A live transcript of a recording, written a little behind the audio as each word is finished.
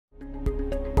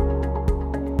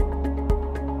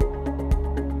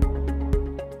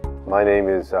My name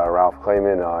is Ralph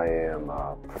Clayman. I am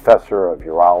a professor of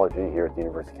urology here at the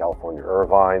University of California,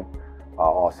 Irvine,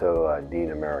 also Dean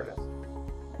Emeritus.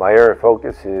 My area of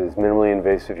focus is minimally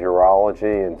invasive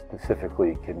urology and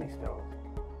specifically kidney stones.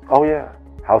 Oh yeah,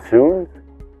 how soon?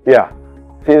 Yeah.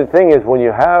 See, the thing is, when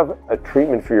you have a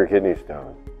treatment for your kidney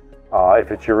stone,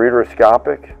 if it's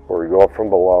ureteroscopic, or you go up from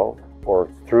below, or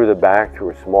through the back through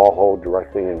a small hole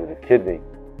directly into the kidney,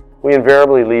 we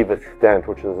invariably leave a stent,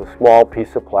 which is a small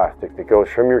piece of plastic that goes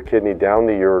from your kidney down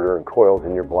the ureter and coils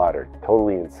in your bladder,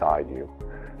 totally inside you.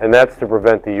 And that's to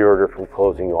prevent the ureter from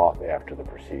closing off after the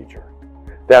procedure.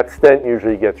 That stent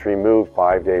usually gets removed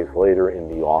 5 days later in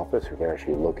the office. We can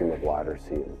actually look in the bladder,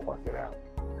 see it, and pluck it out.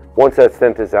 Once that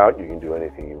stent is out, you can do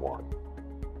anything you want.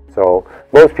 So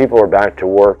most people are back to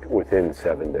work within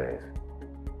 7 days.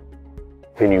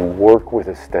 Can you work with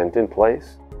a stent in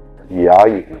place? Yeah,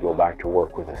 you can go back to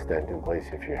work with a stent in place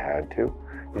if you had to.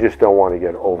 You just don't want to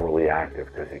get overly active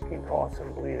because it can cause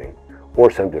some bleeding or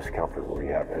some discomfort where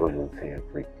you have urgency and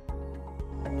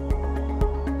frequency.